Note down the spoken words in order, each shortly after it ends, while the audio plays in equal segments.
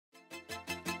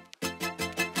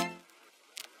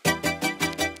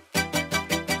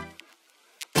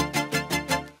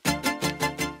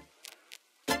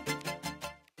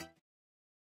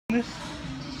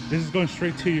This is going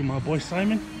straight to you, my boy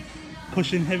Simon.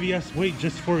 Pushing heavy ass weight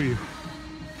just for you.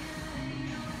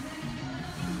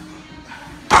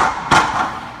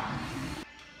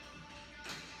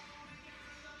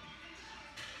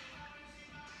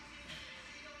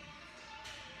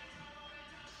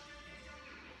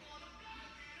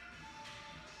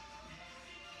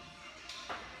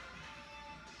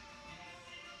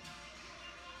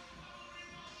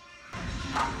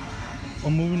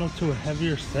 I'm moving up to a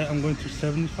heavier set. I'm going to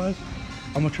 75.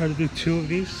 I'm gonna try to do 2 of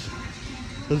these.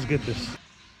 Let's get this.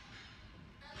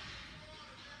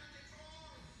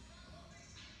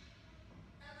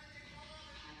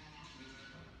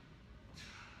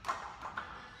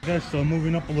 Guys, so I'm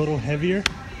moving up a little heavier.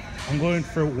 I'm going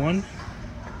for one,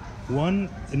 and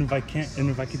if I can't,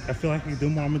 I feel like I can do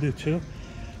more, I'm gonna do 2.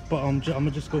 But I'm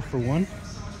gonna just go for 1,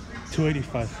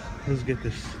 285. Let's get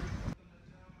this.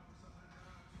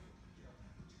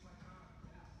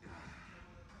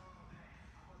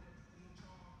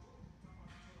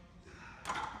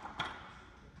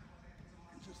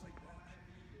 Just like that.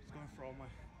 It's going for all my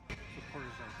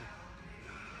supporters out there.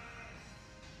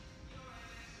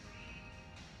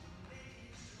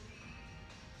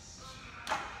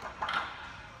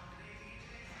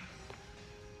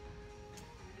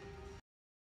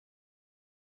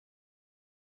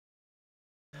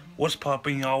 What's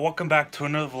poppin', y'all? Welcome back to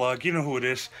another vlog. You know who it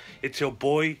is. It's your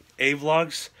boy A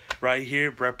Vlogs right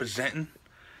here representing.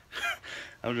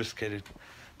 I'm just kidding.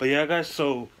 But yeah, guys,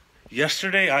 so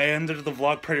yesterday I ended the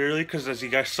vlog pretty early because as you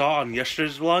guys saw on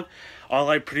yesterday's vlog, all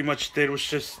I pretty much did was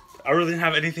just, I really didn't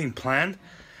have anything planned.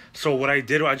 So what I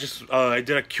did, I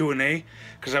did a Q&A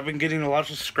because I've been getting a lot of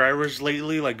subscribers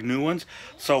lately, like new ones.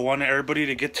 So I wanted everybody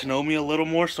to get to know me a little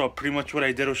more. So pretty much what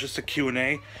I did was just a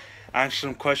Q&A. Answer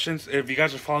some questions. If you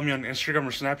guys are following me on Instagram or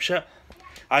Snapchat,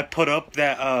 I put up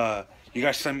that if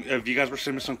you guys were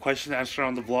sending me some questions to answer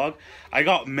on the vlog. I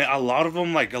got a lot of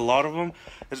them. Like a lot of them,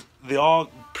 they all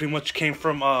pretty much came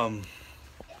from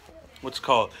what's it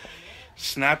called,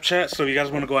 Snapchat. So if you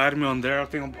guys want to go add me on there, I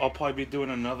think I'll probably be doing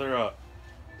another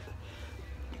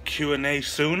Q&A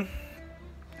soon.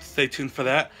 Stay tuned for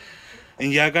that.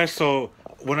 And yeah, guys. So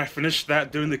when I finished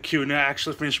that doing the Q&A, I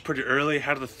actually finished pretty early. I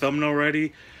had the thumbnail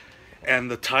ready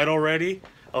and the title ready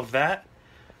of that.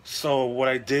 So what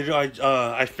I did,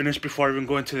 I finished before even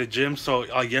going to the gym. So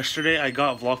yesterday I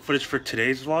got vlog footage for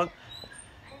today's vlog,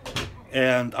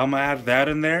 and I'm gonna add that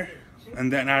in there,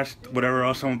 and then add whatever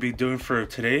else I'm gonna be doing for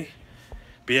today.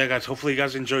 But yeah, guys, hopefully you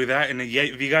guys enjoy that. And yeah,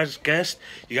 if you guys guessed,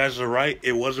 you guys are right.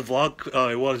 It was a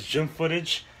vlog. It was gym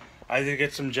footage. I did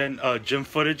get some gym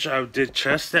footage. I did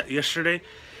chest yesterday.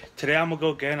 Today I'm gonna go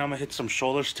again. I'm gonna hit some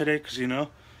shoulders today, cause you know,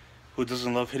 who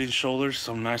doesn't love hitting shoulders?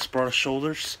 Some nice broad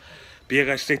shoulders. But yeah,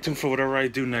 guys, stay tuned for whatever I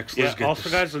do next. Let's get also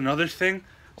this. Guys, another thing.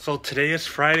 So today is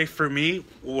Friday for me,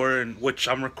 which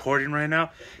I'm recording right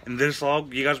now. And this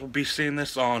vlog, you guys will be seeing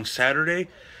this on Saturday.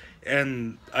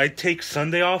 And I take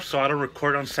Sunday off, so I don't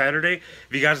record on Saturday.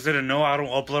 If you guys didn't know, I don't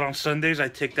upload on Sundays. I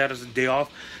take that as a day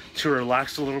off to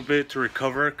relax a little bit, to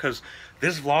recover. Because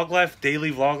this vlog life,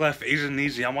 daily vlog life, isn't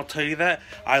easy. I'm going to tell you that.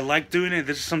 I like doing it.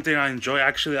 This is something I enjoy.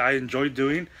 Actually, I enjoy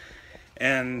doing.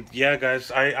 And yeah,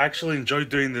 guys, I actually enjoy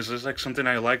doing this. It's like something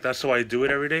I like. That's why I do it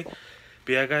every day.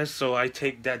 But yeah, guys, so I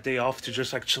take that day off to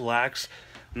just like chillax,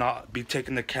 not be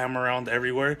taking the camera around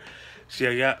everywhere. So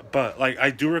yeah, but like I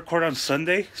do record on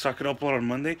Sunday, so I could upload on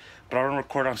Monday, but I don't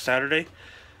record on Saturday,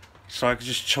 so I could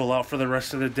just chill out for the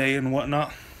rest of the day and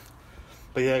whatnot.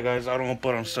 But yeah, guys, I don't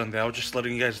upload on Sunday. I was just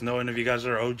letting you guys know. And if you guys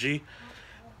are OG,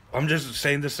 I'm just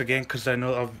saying this again because I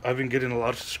know I've been getting a lot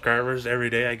of subscribers every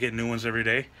day. I get new ones every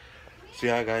day. So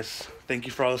yeah, guys, thank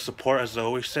you for all the support, as I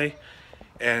always say.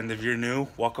 And if you're new,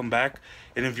 welcome back.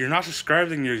 And if you're not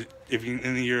subscribed and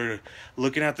you're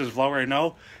looking at this vlog right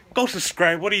now, go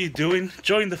subscribe. What are you doing?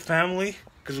 Join the family,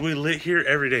 because we lit here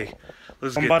every day.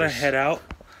 I'm about to head out.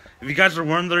 If you guys are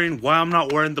wondering why I'm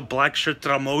not wearing the black shirt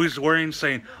that I'm always wearing,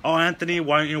 saying, oh, Anthony,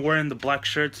 why aren't you wearing the black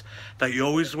shirts that you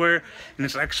always wear? And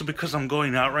it's actually because I'm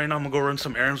going out right now. I'm going to go run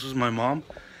some errands with my mom.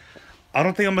 I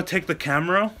don't think I'm going to take the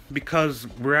camera because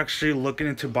we're actually looking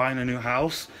into buying a new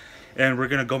house. And we're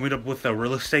going to go meet up with a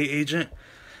real estate agent.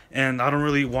 And I don't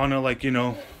really want to, like, you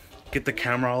know, get the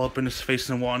camera all up in his face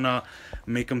and whatnot.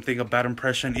 Make him think a bad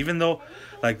impression. Even though,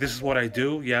 like, this is what I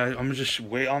do. Yeah, I'm going to just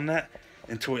wait on that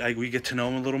until we get to know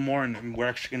him a little more. And we're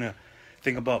actually going to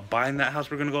think about buying that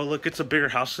house. We're going to go, look, it's a bigger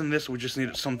house than this. We just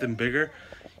need something bigger,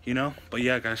 you know. But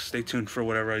yeah, guys, stay tuned for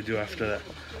whatever I do after that.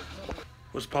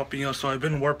 What's popping up? So I've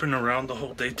been warping around the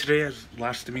whole day today. As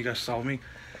last time you guys saw me,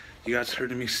 you guys heard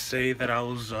me say that I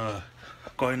was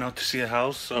going out to see a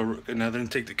house, and I didn't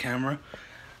take the camera.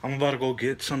 I'm about to go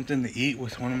get something to eat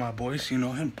with one of my boys. You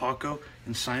know him, Paco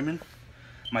and Simon,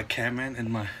 my cameraman and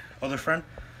my other friend.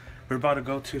 We're about to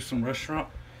go to some restaurant.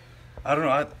 I don't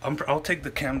know. I'll take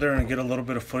the cam there and get a little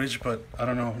bit of footage, but I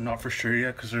don't know, not for sure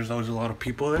yet, because there's always a lot of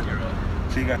people there.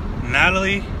 So you got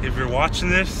Natalie. If you're watching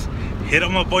this, hit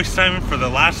up my boy Simon for the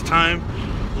last time.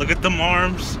 Look at them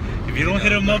arms. If you don't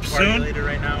hit him up soon,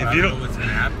 right now, if you don't, what's gonna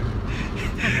happen.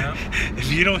 You know?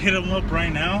 If you don't hit him up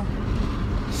right now,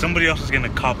 somebody else is gonna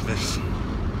cop this.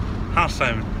 Huh,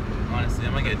 Simon? Honestly, I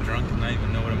might get drunk and not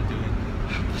even know what I'm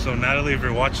doing. So Natalie, if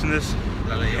you're watching this,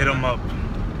 hit him up.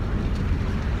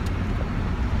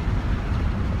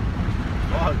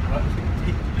 Fuck,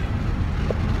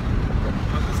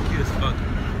 Uncle's cute as fuck.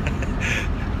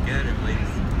 Get it,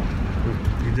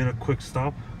 ladies. We did a quick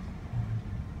stop.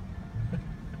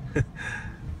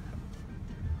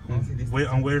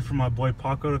 I'm waiting for my boy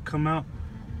Paco to come out.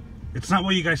 It's not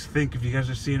what you guys think. If you guys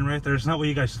are seeing right there, it's not what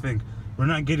you guys think. We're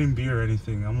not getting beer or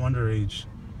anything. I'm underage.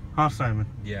 Huh, Simon?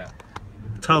 Yeah.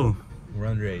 Tell him. We're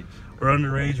underage. We're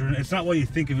underage. It's not what you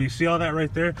think. If you see all that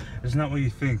right there, it's not what you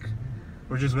think.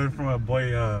 We're just waiting for my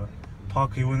boy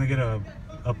Paco. He went to get a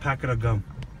packet of gum.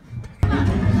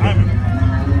 Simon.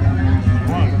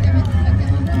 Come on.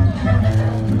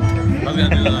 I was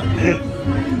gonna do that.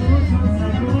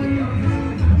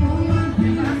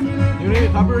 You need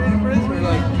a copyrighted for this, or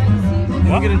like?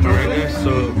 What? Get a Alright, guys,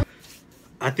 so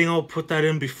I think I'll put that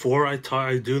in before I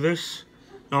do this.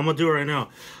 No, I'm gonna do it right now.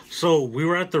 So we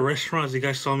were at the restaurant, as you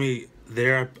guys saw me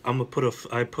there. I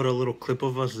put a little clip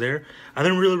of us there. I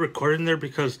didn't really record in there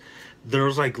because there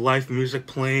was like live music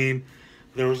playing.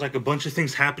 There was like a bunch of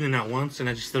things happening at once, and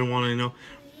I just didn't want to, you know,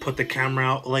 put the camera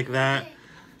out like that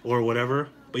or whatever.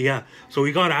 But yeah, so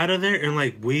we got out of there, and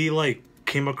like we like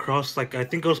came across, like, I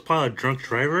think it was probably a drunk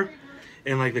driver,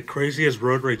 and like the craziest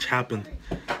road rage happened.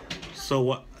 So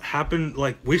what happened,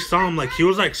 like, we saw him, like, he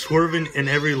was like swerving in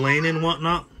every lane and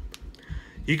whatnot.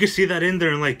 You could see that in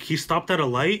there, and like he stopped at a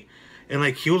light, and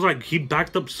like he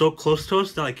backed up so close to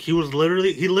us that like he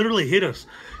literally hit us.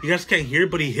 You guys can't hear,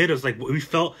 but he hit us. Like, we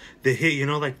felt the hit, you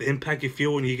know, like the impact you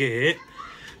feel when you get hit.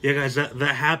 Yeah, guys, that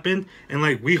happened, and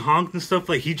like we honked and stuff.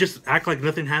 Like, he just act like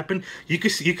nothing happened. You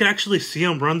could actually see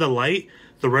him run the light,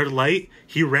 the red light.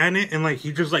 He ran it, and like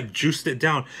he just like juiced it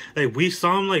down. Like, we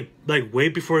saw him like way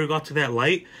before he got to that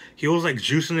light. He was like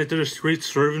juicing it through the street,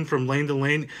 swerving from lane to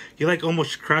lane. He like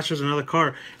almost crashes another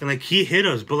car, and like he hit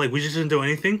us, but like we just didn't do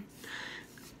anything.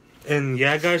 And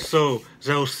yeah, guys, so as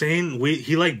I was saying,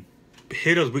 he like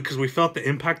hit us because we felt the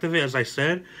impact of it, as I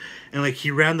said, and like he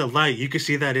ran the light. You could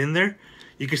see that in there.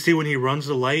 You can see when he runs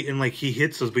the light, and like he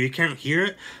hits us, but you can't hear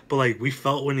it. But like we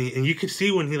felt when and you could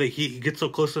see when he gets so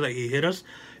close to that he hit us.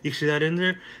 You can see that in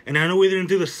there. And I know we didn't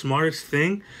do the smartest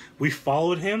thing. We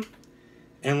followed him,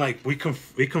 and like we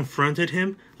confronted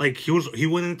him. Like, he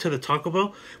went into the Taco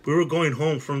Bell. We were going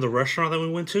home from the restaurant that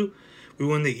we went to. We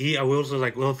went to eat. I was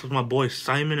like, well, with my boy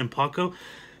Simon and Paco.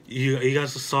 You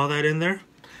guys saw that in there.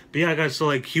 But yeah, guys, so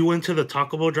like he went to the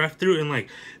Taco Bell drive-thru, and like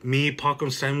me, Paco,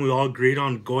 and Simon, we all agreed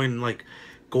on going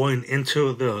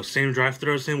into the same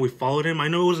drive-thru. I was saying, we followed him. I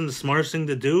know it wasn't the smartest thing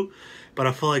to do, but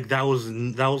I felt like that was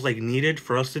like needed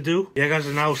for us to do. Yeah, guys,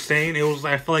 and I was saying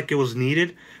I felt like it was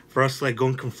needed for us to like go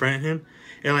and confront him.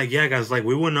 And like, yeah, guys, like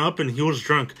we went up and he was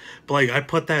drunk, but like I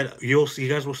put that, you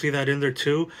guys will see that in there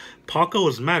too. Paco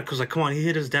was mad because like, come on, he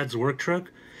hit his dad's work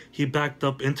truck. He backed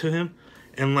up into him,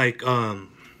 and like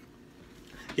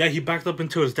yeah, he backed up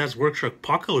into his dad's work truck.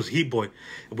 Paco was heat boy.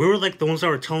 We were like the ones that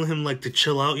were telling him like to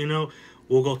chill out, you know.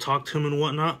 We'll go talk to him and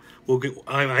whatnot.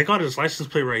 I got his license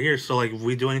plate right here, so like if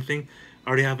we do anything, I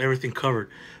already have everything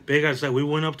covered. But yeah, guys, like we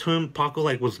went up to him. Paco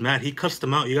like was mad. He cussed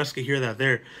him out. You guys can hear that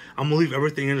there. I'm gonna leave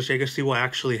everything in so you guys see what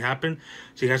actually happened,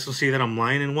 so you guys can see that I'm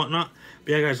lying and whatnot.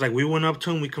 But yeah, guys, like we went up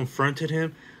to him. We confronted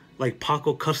him. Like,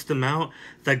 Paco cussed him out.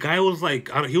 That guy was like,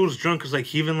 he was drunk, because like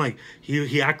he even like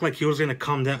he acted like he was gonna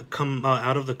come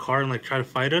out of the car and like try to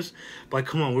fight us. But like,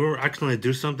 come on, we were actually gonna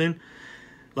do something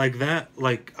like that.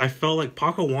 Like, I felt like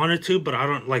Paco wanted to, but I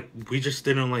don't, like, we just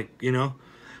didn't, like, you know.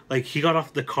 Like, he got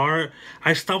off the car.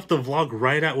 I stopped the vlog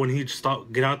right at when he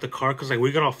get out the car, because like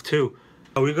we got off too.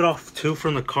 We got off too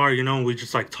from the car, you know, and we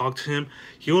just like talked to him.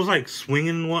 He was like swinging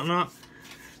and whatnot.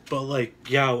 But like,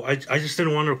 yeah, I just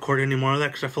didn't want to record any more of that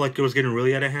because I felt like it was getting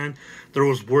really out of hand. There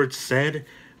was words said.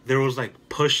 There was like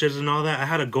pushes and all that. I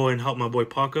had to go and help my boy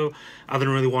Paco. I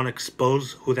didn't really want to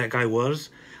expose who that guy was.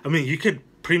 I mean, you could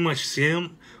pretty much see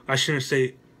him. I shouldn't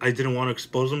say I didn't want to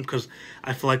expose him because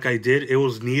I feel like I did. It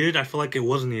was needed. I feel like it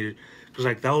was needed. Because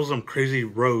like that was some crazy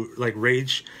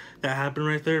rage that happened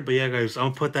right there. But yeah, guys, I'm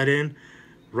going to put that in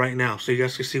right now so you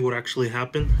guys can see what actually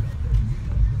happened.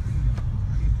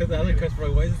 Because I look Chris, why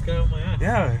is this guy on my ass?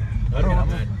 Yeah. I don't know,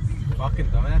 man. Fucking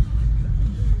dumbass.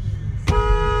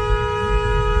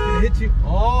 Gonna hit you.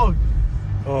 Oh.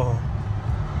 Oh.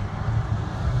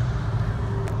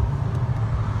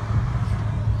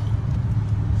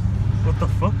 What the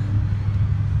fuck?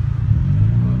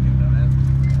 Fucking dumbass.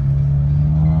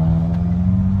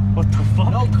 What the fuck?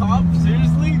 No cop,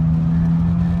 seriously?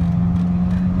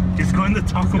 He's going to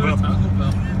Taco Bell.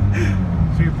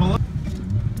 So you pull up?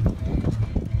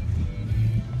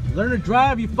 Learn to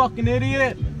drive, you fucking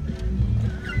idiot.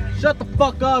 Shut the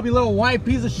fuck up, you little white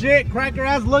piece of shit. Cracker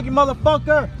ass looking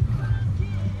motherfucker.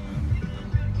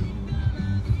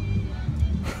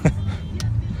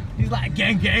 He's like,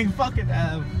 gang, fucking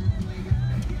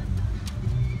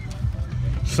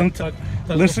Sometimes,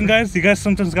 listen, guys, you guys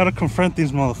sometimes gotta confront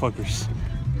these motherfuckers.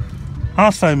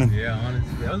 Huh, Simon? Yeah,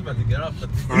 honestly, I was about to get off, but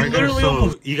Alright, guys,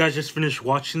 so you guys just finished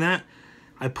watching that.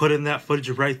 I put in that footage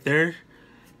right there,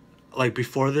 like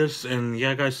before this, and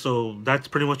yeah, guys, so that's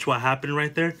pretty much what happened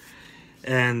right there.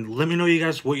 And let me know, you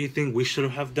guys, what you think we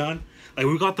should have done. Like,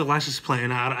 we got the license plate,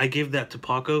 and I gave that to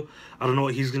Paco. I don't know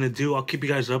what he's gonna do. I'll keep you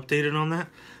guys updated on that.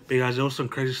 But you guys, it was some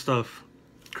crazy stuff.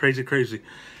 Crazy.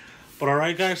 But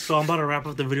alright, guys, so I'm about to wrap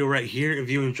up the video right here. If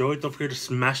you enjoyed, don't forget to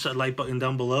smash that like button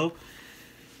down below.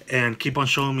 And keep on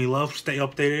showing me love. Stay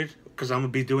updated, because I'm going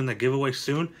to be doing that giveaway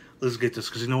soon. Let's get this,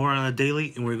 because you know we're on a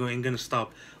daily, and we're ain't going to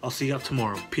stop. I'll see y'all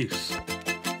tomorrow. Peace.